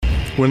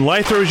When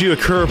life throws you a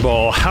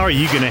curveball, how are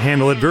you going to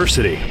handle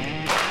adversity?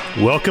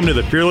 Welcome to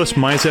the Fearless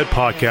Mindset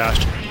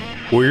Podcast,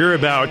 where you're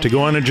about to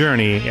go on a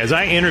journey as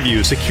I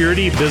interview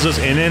security, business,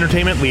 and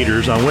entertainment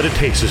leaders on what it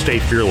takes to stay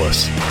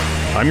fearless.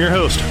 I'm your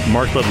host,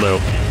 Mark Ludlow,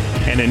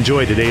 and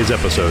enjoy today's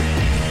episode.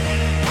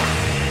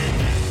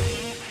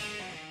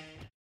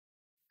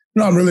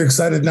 No, I'm really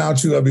excited now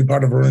to be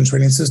part of RONIN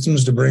Training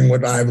Systems to bring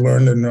what I've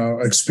learned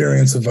and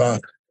experience of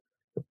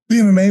the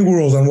MMA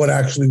world on what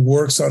actually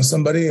works on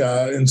somebody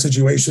in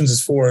situations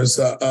as far as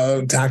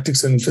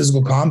tactics and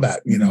physical combat,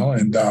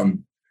 and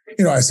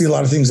I see a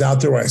lot of things out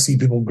there where I see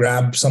people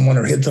grab someone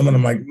or hit them and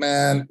I'm like,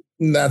 man,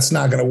 that's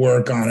not going to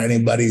work on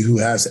anybody who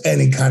has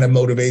any kind of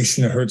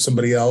motivation to hurt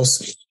somebody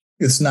else.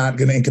 It's not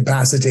going to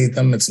incapacitate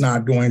them. It's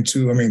not going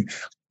to,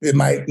 it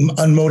might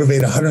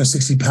unmotivate a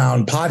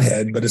 160-pound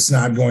pothead, but it's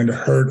not going to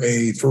hurt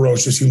a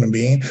ferocious human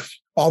being.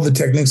 All the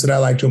techniques that I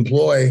like to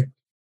employ,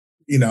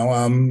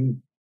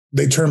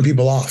 they turn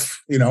people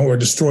off, or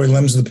destroy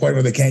limbs to the point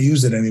where they can't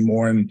use it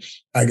anymore. And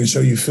I can show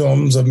you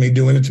films of me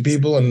doing it to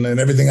people, and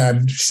everything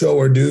I show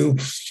or do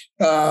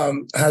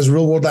has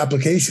real world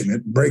application.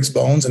 It breaks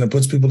bones and it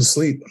puts people to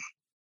sleep.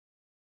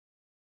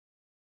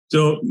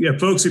 So, yeah,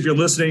 folks, if you're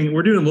listening,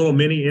 we're doing a little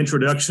mini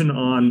introduction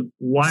on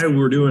why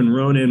we're doing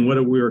RONIN,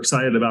 what we're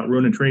excited about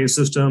RONIN Training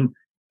System.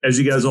 As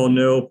you guys all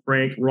know,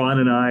 Frank, Ron,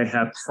 and I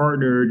have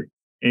partnered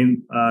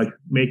in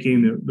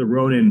making the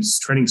RONIN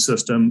training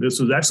system. This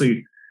was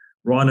actually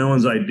Ron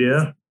Owens'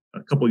 idea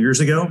a couple of years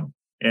ago,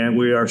 and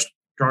we are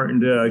starting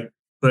to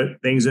put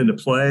things into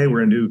play. We're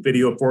going to do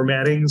video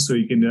formatting, so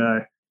you can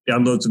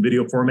download some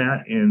video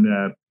format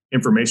and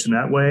information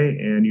that way,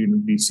 and you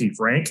can see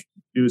Frank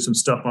do some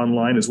stuff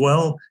online as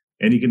well,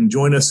 and you can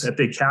join us at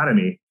the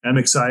Academy. I'm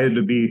excited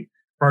to be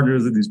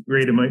partners with these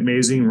great,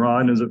 amazing.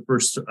 Ron is a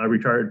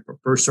retired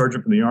first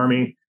sergeant from the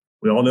Army.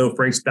 We all know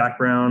Frank's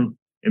background,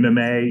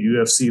 MMA,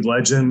 UFC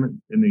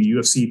legend in the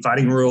UFC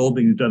fighting world.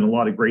 He's done a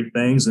lot of great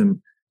things, and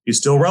he's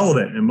still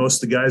relevant, and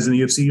most of the guys in the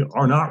UFC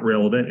are not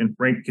relevant, and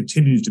Frank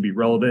continues to be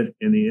relevant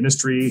in the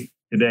industry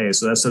today.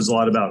 So that says a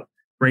lot about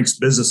Frank's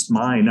business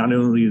mind. Not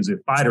only is he a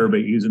fighter, but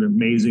he has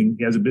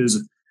a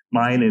business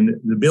mind, and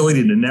the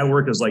ability to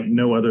network is like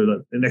no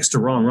other. Next to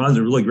Ron, Ron's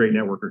a really great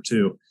networker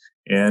too.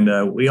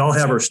 And we all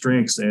have our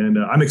strengths, and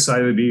I'm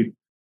excited to be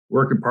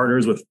working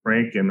partners with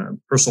Frank and a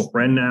personal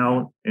friend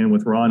now, and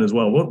with Ron as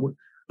well.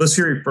 Let's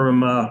hear it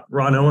from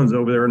Ron Owens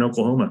over there in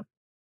Oklahoma.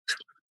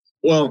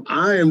 Well,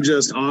 I am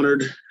just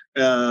honored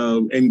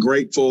and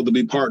grateful to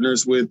be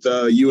partners with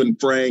you and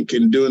Frank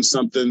and doing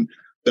something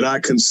that I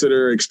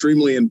consider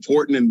extremely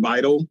important and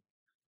vital.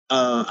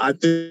 I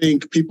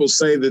think people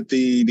say that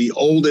the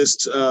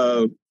oldest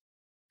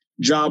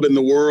job in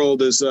the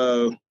world is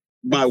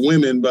by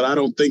women, but I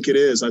don't think it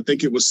is. I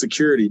think it was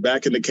security.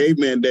 Back in the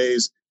caveman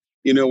days,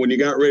 when you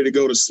got ready to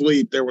go to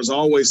sleep, there was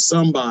always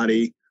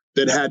somebody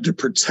that had to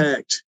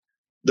protect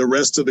the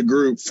rest of the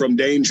group from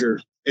danger.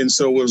 And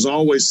so it was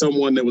always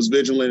someone that was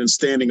vigilant and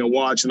standing a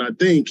watch. And I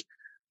think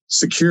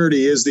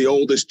security is the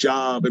oldest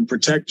job, and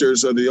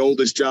protectors are the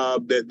oldest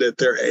job that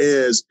there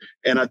is.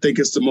 And I think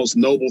it's the most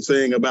noble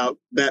thing about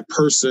that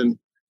person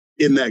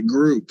in that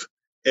group.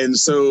 And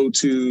so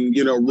to,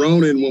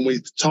 RONIN, when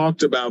we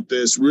talked about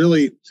this,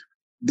 really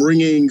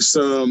bringing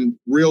some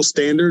real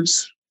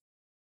standards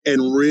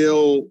and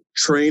real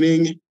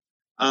training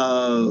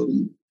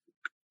to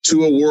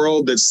a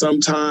world that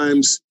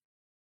sometimes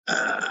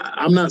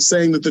I'm not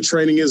saying that the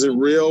training isn't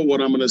real.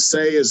 What I'm going to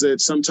say is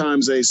that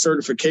sometimes a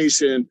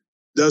certification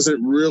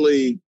doesn't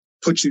really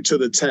put you to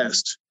the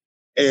test,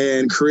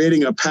 and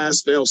creating a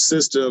pass-fail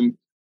system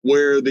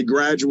where the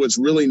graduates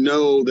really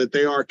know that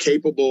they are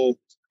capable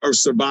of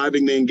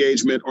surviving the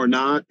engagement or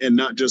not, and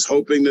not just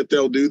hoping that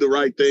they'll do the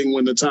right thing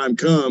when the time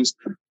comes,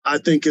 I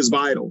think is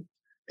vital.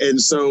 And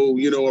so,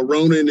 a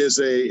RONIN is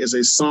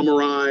a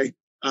samurai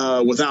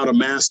without a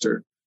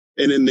master.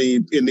 And in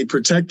the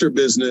protector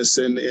business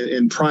and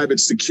in private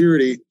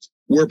security,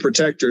 we're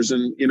protectors.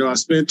 And, I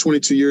spent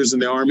 22 years in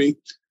the Army,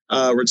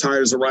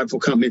 retired as a rifle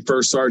company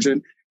first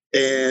sergeant.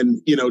 And,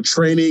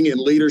 training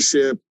and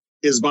leadership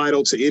is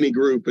vital to any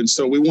group. And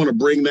so we want to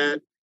bring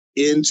that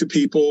into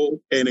people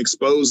and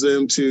expose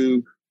them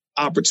to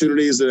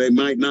opportunities that they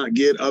might not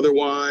get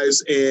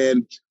otherwise,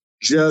 and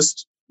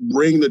just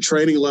bring the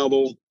training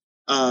level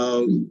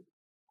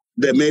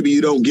that maybe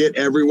you don't get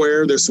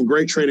everywhere. There's some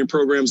great training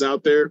programs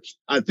out there.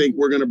 I think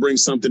we're going to bring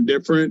something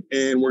different,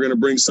 and we're going to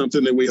bring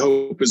something that we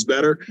hope is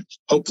better.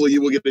 Hopefully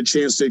you will get a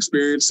chance to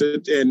experience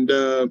it and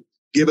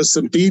give us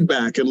some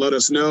feedback and let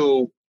us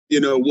know,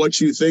 what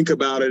you think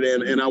about it.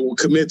 And I will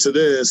commit to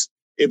this.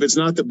 If it's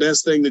not the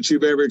best thing that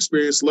you've ever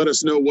experienced, let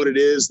us know what it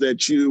is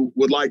that you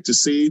would like to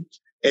see,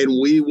 and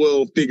we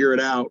will figure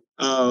it out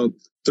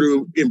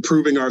through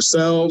improving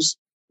ourselves,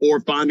 or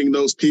finding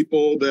those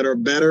people that are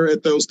better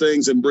at those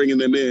things and bringing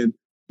them in,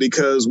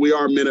 because we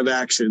are men of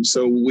action.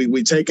 So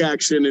we take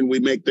action and we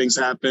make things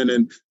happen.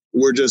 And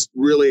we're just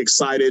really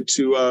excited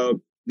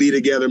to be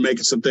together,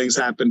 making some things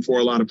happen for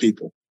a lot of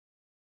people.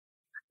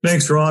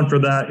 Thanks, Ron, for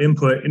that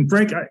input. And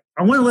Frank, I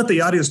I want to let the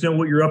audience know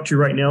what you're up to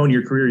right now in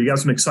your career. You got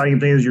some exciting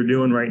things you're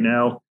doing right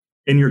now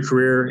in your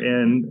career,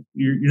 and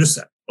you're just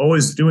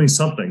always doing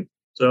something.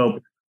 So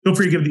feel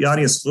free to give the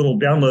audience a little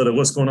download of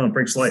what's going on in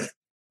Frank's life.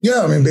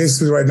 Yeah, I mean,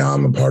 basically right now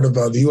I'm a part of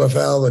the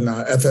UFL and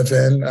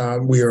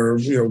FFN. We are,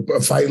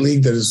 a fight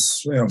league that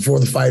is, for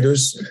the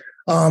fighters.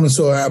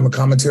 So I'm a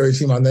commentary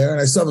team on there, and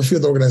I still have a few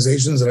other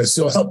organizations that I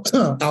still help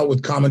out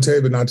with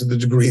commentary, but not to the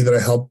degree that I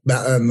help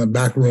in the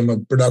back room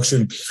of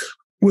production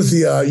with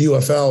the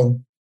UFL.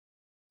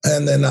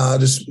 And then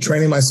just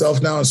training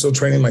myself now and still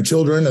training my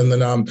children. And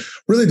then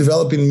really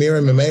developing Mir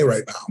MMA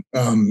right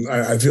now.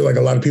 I feel like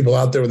a lot of people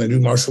out there when they do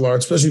martial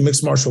arts, especially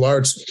mixed martial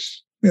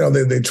arts,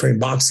 they train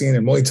boxing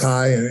and Muay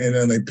Thai and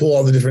then they pull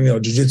all the different,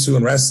 jiu-jitsu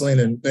and wrestling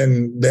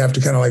and they have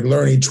to kind of like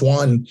learn each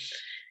one.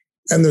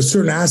 And there's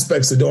certain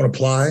aspects that don't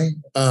apply.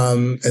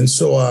 And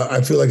so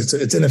I feel like it's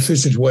an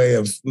efficient way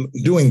of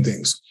doing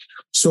things.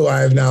 So I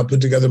have now put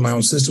together my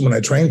own system when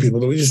I train people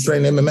that we just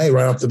train MMA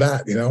right off the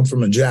bat,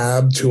 from a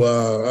jab to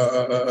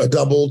a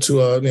double to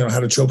how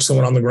to choke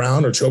someone on the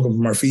ground or choke them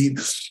from our feet.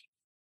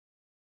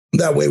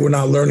 That way we're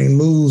not learning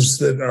moves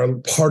that are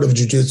part of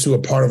jiu-jitsu, a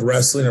part of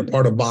wrestling, or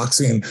part of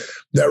boxing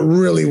that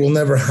really will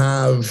never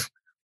have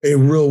a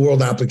real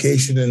world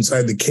application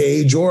inside the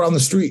cage or on the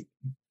street.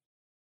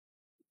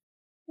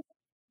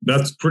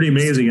 That's pretty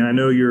amazing. And I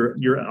know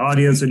your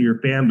audience and your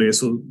fan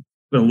base will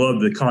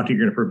love the content you're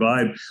going to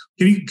provide.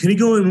 Can you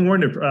go in more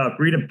into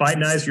Freedom Fight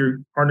Nights? You're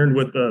partnered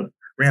with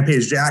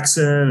Rampage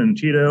Jackson and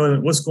Tito,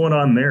 and what's going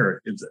on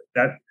there? Is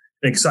that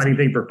an exciting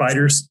thing for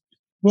fighters?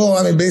 Well,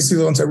 I mean,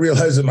 basically, once I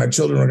realized that my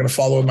children were going to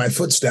follow in my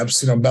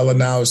footsteps, Bella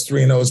now is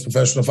 3-0 as a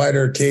professional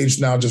fighter. Cage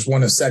now just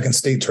won his second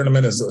state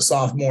tournament as a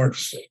sophomore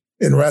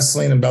in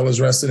wrestling, and Bella's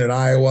wrestling in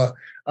Iowa.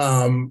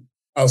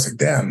 I was like,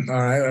 damn, all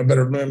right, I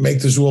better make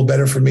this rule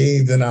better for me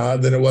than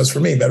it was for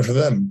me, better for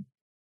them.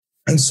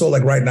 And so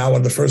like right now,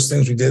 one of the first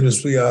things we did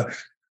was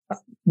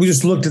we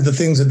just looked at the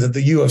things that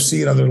the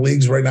UFC and other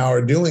leagues right now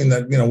are doing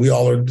that, we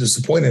all are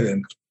disappointed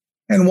in.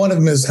 And one of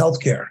them is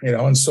healthcare,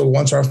 and so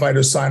once our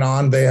fighters sign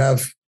on, they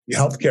have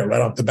healthcare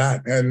right off the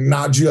bat, and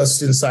not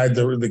just inside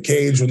the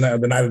cage when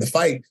the night of the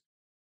fight.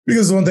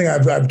 Because the one thing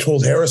I've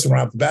told Harrison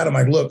right off the bat, I'm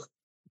like, look,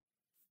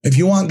 if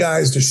you want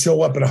guys to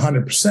show up at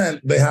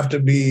 100%, they have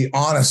to be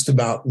honest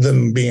about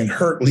them being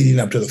hurt leading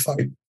up to the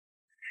fight.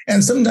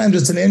 And sometimes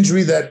it's an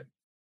injury that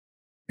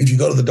if you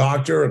go to the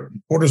doctor, a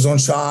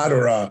cortisone shot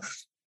or,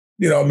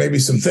 maybe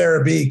some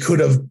therapy could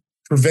have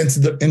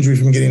prevented the injury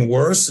from getting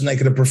worse and they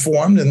could have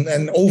performed.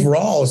 And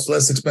overall, it's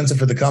less expensive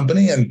for the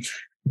company and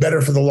better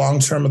for the long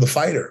term of the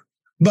fighter.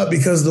 But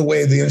because of the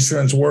way the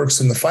insurance works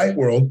in the fight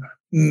world,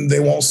 they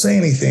won't say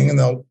anything and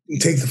they'll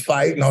take the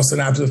fight. And all of a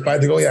sudden after the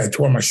fight, they go, yeah, I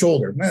tore my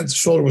shoulder. Man, the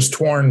shoulder was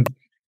torn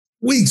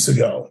weeks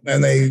ago.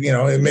 And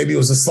maybe it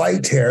was a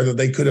slight tear that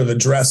they could have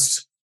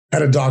addressed,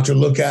 had a doctor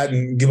look at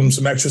and give them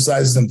some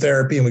exercises and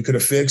therapy, and we could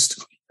have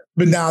fixed.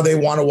 But now they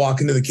want to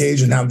walk into the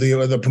cage and have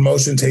the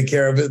promotion take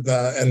care of it.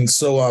 And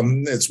so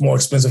it's more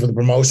expensive for the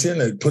promotion.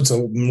 It puts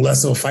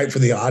less of a fight for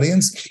the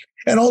audience.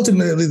 And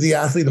ultimately, the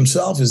athlete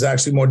himself is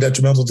actually more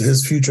detrimental to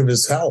his future of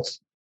his health.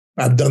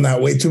 I've done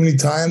that way too many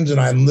times, and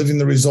I'm living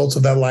the results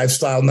of that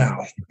lifestyle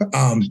now.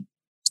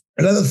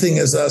 Another thing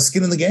is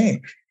skin in the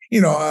game. A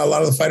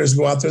lot of the fighters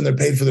go out there and they're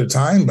paid for their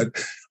time, but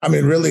I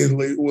mean, really,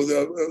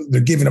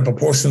 they're giving up a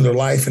portion of their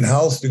life and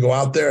health to go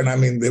out there. And I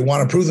mean, they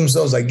want to prove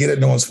themselves. I get it.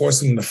 No one's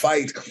forcing them to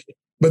fight.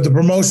 But the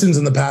promotions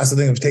in the past, I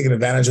think, have taken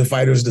advantage of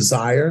fighters'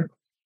 desire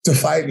to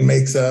fight and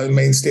make the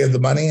mainstay of the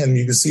money. And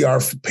you can see our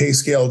pay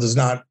scale does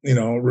not,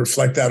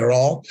 reflect that at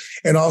all.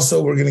 And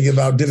also we're going to give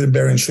out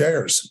dividend-bearing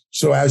shares.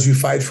 So as you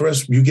fight for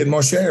us, you get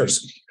more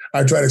shares.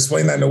 I try to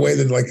explain that in a way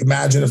that, like,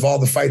 imagine if all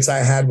the fights I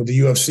had with the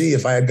UFC,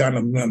 if I had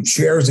gotten them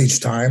shares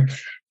each time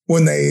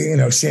when they,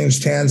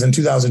 exchanged hands in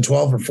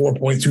 2012 for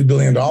 $4.2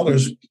 billion,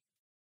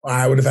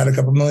 I would have had a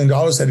couple $1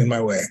 million heading my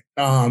way.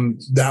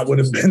 That would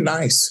have been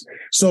nice.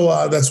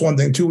 So that's one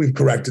thing too we've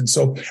corrected.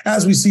 So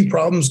as we see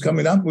problems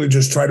coming up, we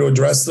just try to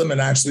address them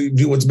and actually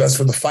do what's best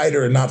for the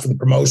fighter and not for the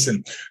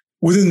promotion,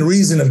 within the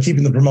reason of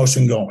keeping the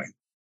promotion going.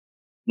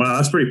 Wow,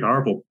 that's pretty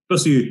powerful.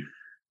 Especially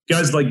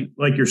guys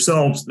like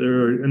yourselves,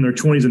 they're in their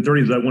 20s and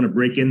 30s that want to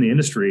break in the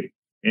industry,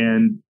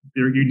 and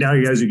now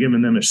you guys are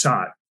giving them a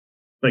shot,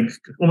 like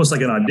almost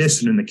like an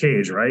audition in the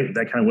cage, right?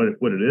 That kind of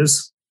what it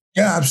is.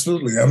 Yeah,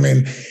 absolutely. I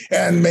mean,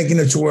 and making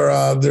it to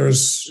where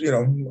there's,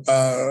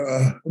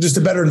 just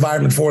a better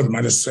environment for them.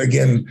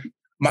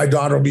 My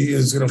daughter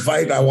is going to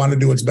fight. I want to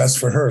do what's best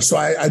for her. So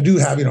I do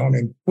have,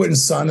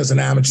 Quentin's son is an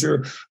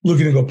amateur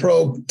looking to go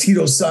pro.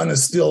 Tito's son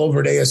is still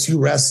over at ASU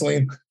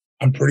wrestling.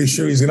 I'm pretty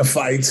sure he's going to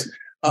fight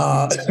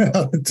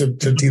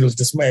to Tito's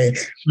dismay.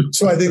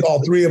 So I think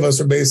all three of us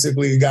are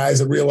basically guys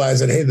that realize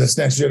that, hey, this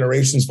next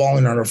generation is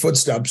following on our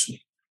footsteps.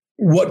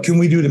 What can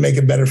we do to make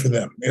it better for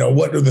them?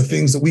 What are the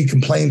things that we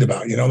complained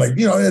about?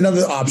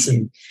 Another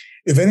option,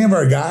 if any of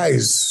our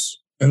guys,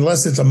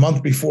 unless it's a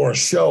month before a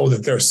show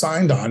that they're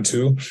signed on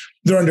to,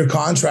 they're under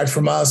contract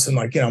from us and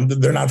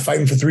they're not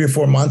fighting for 3 or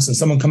 4 months, and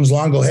someone comes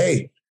along and go,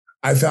 hey,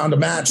 I found a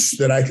match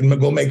that I can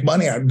go make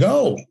money on.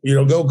 Go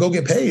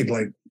get paid.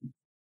 Like,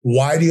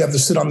 Why do you have to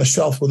sit on the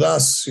shelf with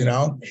us? You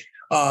know,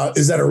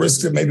 is that a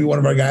risk that maybe one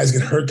of our guys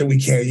get hurt that we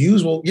can't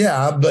use? Well,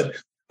 yeah, but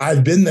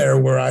I've been there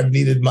where I've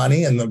needed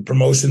money and the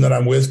promotion that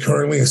I'm with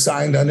currently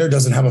assigned under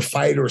doesn't have a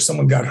fight or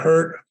someone got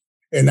hurt.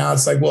 And now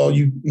it's like, well,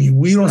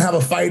 we don't have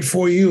a fight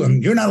for you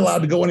and you're not allowed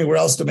to go anywhere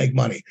else to make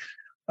money.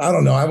 I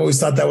don't know. I've always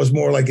thought that was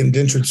more like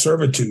indentured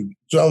servitude.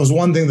 So that was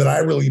one thing that I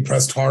really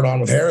pressed hard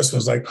on with Harrison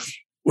was like,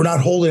 we're not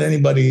holding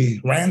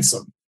anybody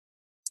ransom.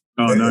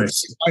 Oh,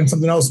 nice. If you find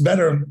something else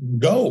better,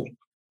 go.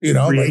 You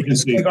know, like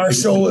our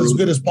show is as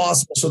good as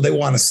possible, so they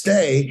want to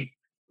stay.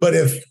 But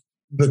if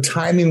the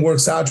timing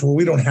works out to where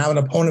we don't have an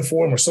opponent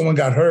for them or someone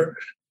got hurt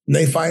and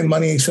they find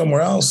money somewhere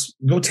else,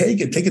 go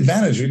take it. Take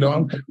advantage, you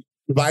know,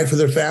 provide for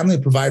their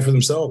family, provide for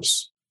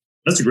themselves.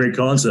 That's a great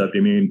concept. I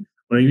mean,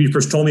 when you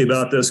first told me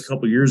about this a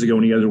couple of years ago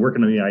when you guys were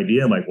working on the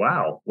idea, I'm like,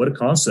 wow, what a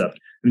concept.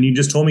 And you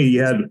just told me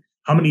you had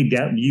how many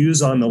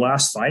views on the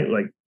last fight?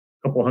 Like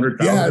a couple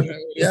 100,000?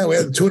 Yeah, we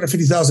had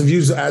 250,000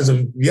 views as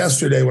of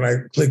yesterday when I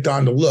clicked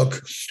on to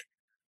look.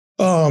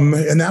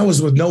 And that was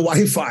with no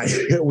Wi-Fi.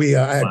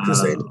 I had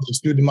Chris, a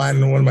student of mine,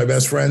 and one of my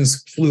best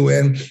friends flew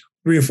in,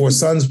 3 or 4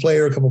 Suns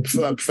player, a couple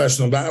of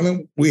professional. I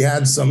mean, we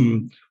had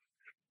some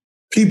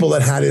people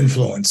that had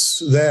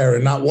influence there,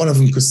 and not one of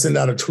them could send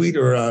out a tweet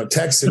or a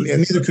text, and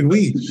neither could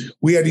we.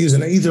 We had to use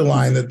an ether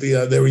line that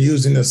they were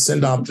using to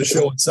send off the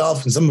show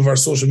itself, and some of our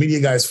social media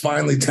guys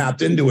finally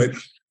tapped into it.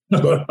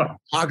 But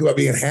talk about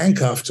being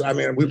handcuffed. I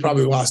mean, we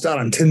probably lost out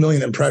on 10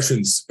 million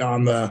impressions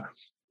on the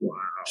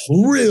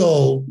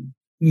real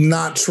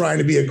not trying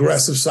to be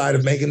aggressive side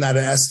of making that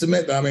an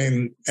estimate. I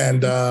mean,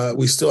 and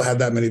we still had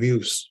that many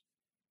views.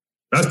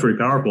 That's pretty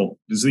powerful.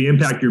 Is the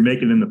impact you're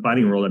making in the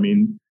fighting world. I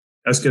mean,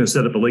 that's going to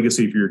set up a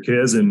legacy for your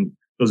kids and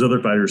those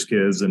other fighters'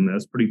 kids. And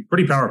that's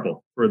pretty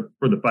powerful for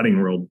the fighting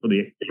world, for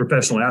the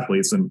professional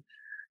athletes. And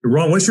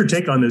Ron, what's your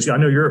take on this? I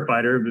know you're a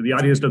fighter, but the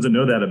audience doesn't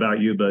know that about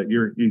you, but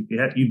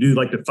you do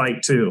like to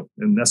fight too.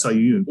 And that's how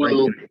you.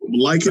 Well,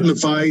 liking to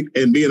fight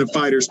and being a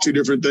fighter is 2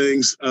 different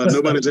things.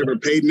 Nobody's ever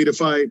paid me to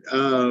fight.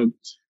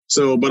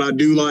 But I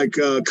do like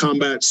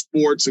combat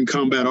sports and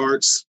combat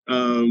arts.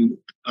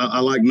 I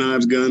like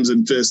knives, guns,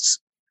 and fists.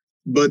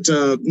 But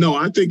no,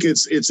 I think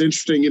it's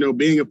interesting, you know,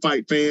 being a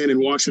fight fan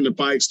and watching the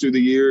fights through the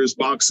years,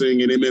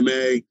 boxing and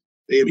MMA,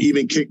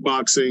 even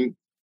kickboxing,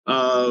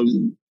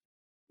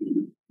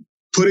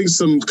 putting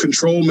some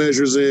control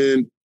measures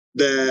in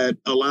that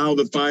allow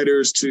the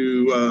fighters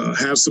to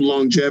have some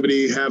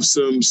longevity, have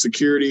some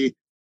security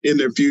in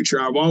their future.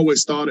 I've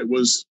always thought it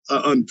was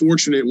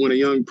unfortunate when a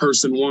young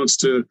person wants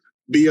to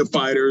be a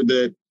fighter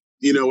that,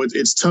 you know,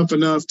 it's tough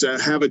enough to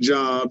have a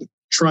job,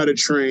 try to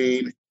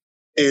train,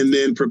 and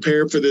then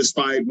prepare for this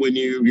fight when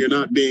you're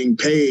not being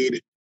paid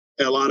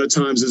a lot of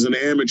times as an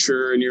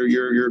amateur, and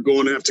you're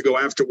going to have to go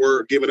after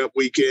work, giving up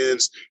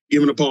weekends,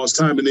 giving up all this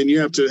time. And then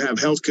you have to have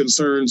health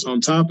concerns on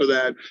top of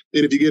that.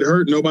 And if you get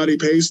hurt, nobody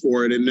pays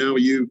for it. And now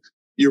you're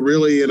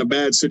really in a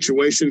bad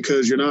situation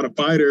because you're not a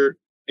fighter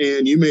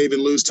and you may even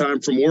lose time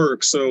from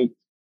work. So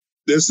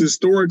this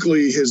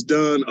historically has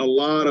done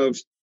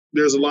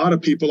there's a lot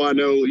of people I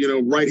know, you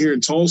know, right here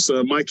in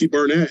Tulsa, Mikey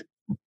Burnett,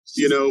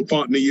 you know,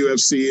 fought in the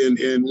UFC,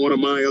 and one of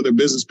my other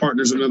business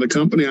partners in another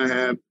company I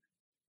have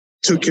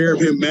took care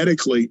of him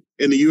medically,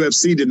 and the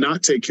UFC did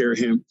not take care of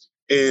him.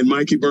 And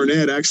Mikey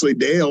Burnett, actually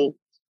Dale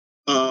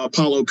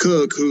Apollo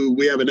Cook, who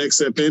we have an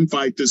XFN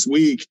fight this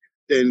week,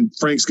 and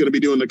Frank's going to be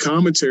doing the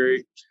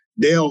commentary.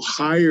 Dale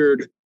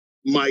hired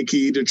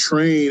Mikey to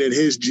train at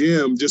his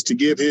gym just to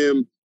give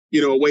him,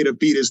 you know, a way to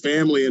feed his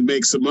family and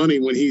make some money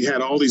when he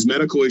had all these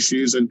medical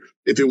issues. And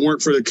if it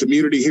weren't for the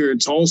community here in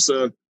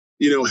Tulsa,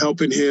 you know,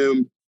 helping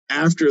him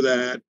after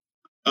that,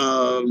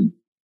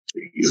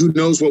 who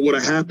knows what would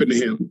have happened to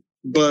him.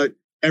 But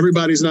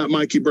everybody's not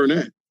Mikey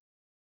Burnett,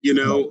 you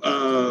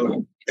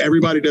know,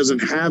 everybody doesn't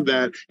have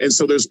that. And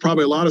so there's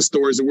probably a lot of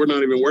stories that we're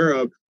not even aware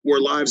of where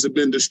lives have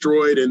been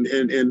destroyed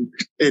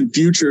and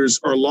futures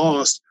are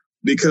lost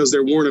because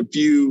there weren't a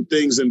few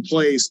things in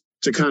place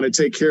to kind of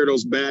take care of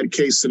those bad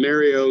case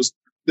scenarios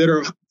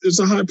there's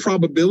a high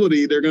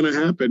probability they're going to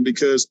happen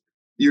because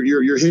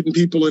you're hitting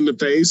people in the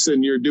face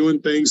and you're doing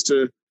things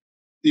to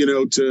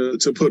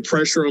put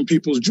pressure on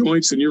people's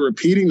joints, and you're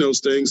repeating those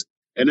things.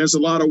 And there's a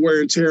lot of wear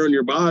and tear on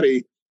your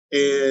body,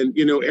 and,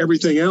 you know,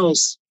 everything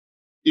else,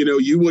 you know,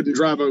 you wouldn't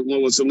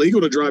it's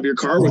illegal to drive your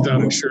car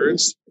without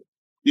insurance.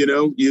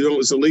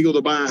 It's illegal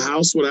to buy a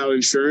house without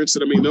insurance.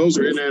 And I mean, those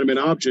are inanimate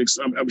objects.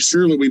 I'm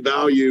surely we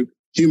value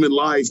human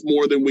life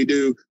more than we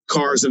do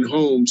cars and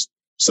homes.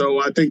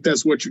 So I think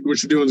that's what you're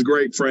doing is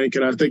great, Frank.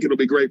 And I think it'll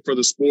be great for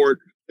the sport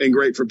and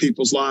great for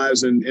people's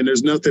lives. And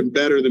there's nothing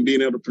better than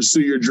being able to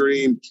pursue your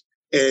dream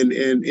and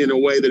in a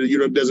way that, you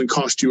know, doesn't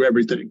cost you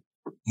everything.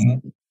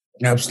 Mm-hmm.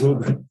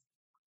 Absolutely.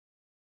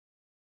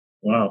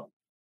 Wow.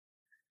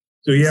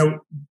 So yeah,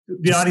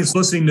 the audience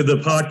listening to the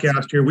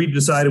podcast here, we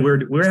decided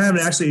we're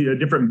having actually a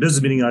different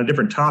business meeting on a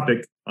different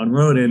topic on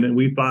Ronin, and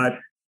we thought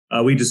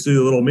we just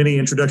do a little mini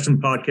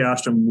introduction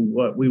podcast on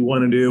what we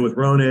want to do with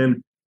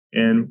Ronin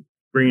and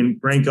bringing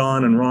Frank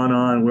on and Ron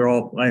on.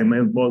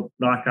 We'll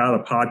knock out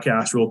a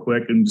podcast real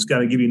quick and just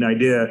kind of give you an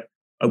idea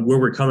of where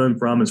we're coming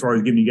from as far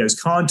as giving you guys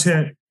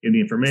content, giving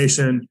the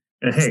information.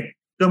 And hey,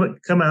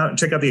 come out and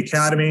check out the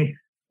Academy.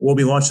 We'll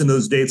be launching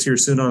those dates here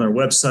soon on our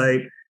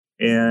website.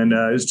 And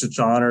it's just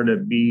an honor to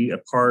be a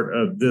part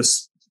of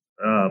this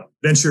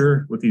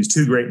venture with these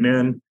two great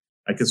men.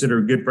 I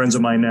consider good friends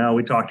of mine now.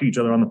 We talk to each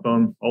other on the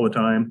phone all the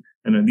time.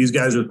 And these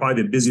guys are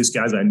probably the busiest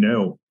guys I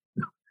know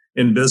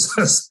in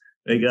business.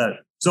 They got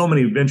so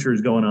many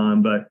ventures going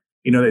on, but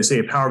they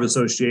say power of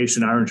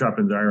association, iron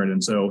sharpens iron.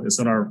 And so it's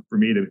an honor for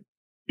me to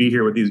be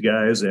here with these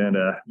guys and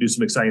do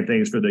some exciting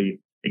things for the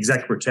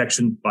executive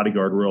protection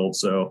bodyguard world.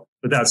 So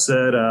with that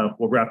said,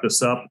 we'll wrap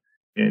this up.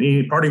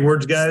 Any parting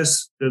words,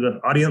 guys, to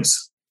the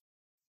audience?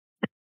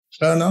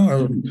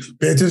 No,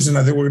 pay attention.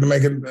 I think we're going to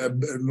make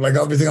it like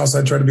everything else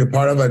I try to be a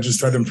part of. I just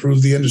try to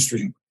improve the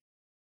industry.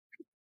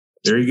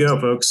 There you go,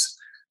 folks.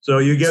 So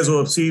you guys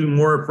will see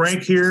more of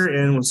Frank here,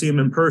 and we'll see him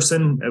in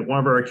person at one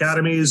of our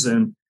academies.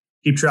 And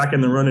keep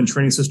tracking the RONIN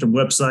Training System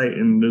website,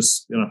 and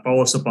just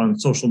follow us up on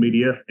social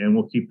media, and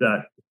we'll keep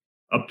that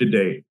up to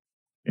date.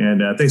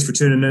 And thanks for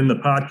tuning in the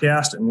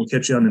podcast, and we'll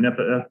catch you on the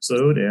next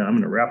episode. And I'm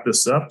going to wrap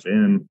this up,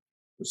 and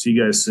we'll see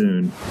you guys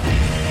soon.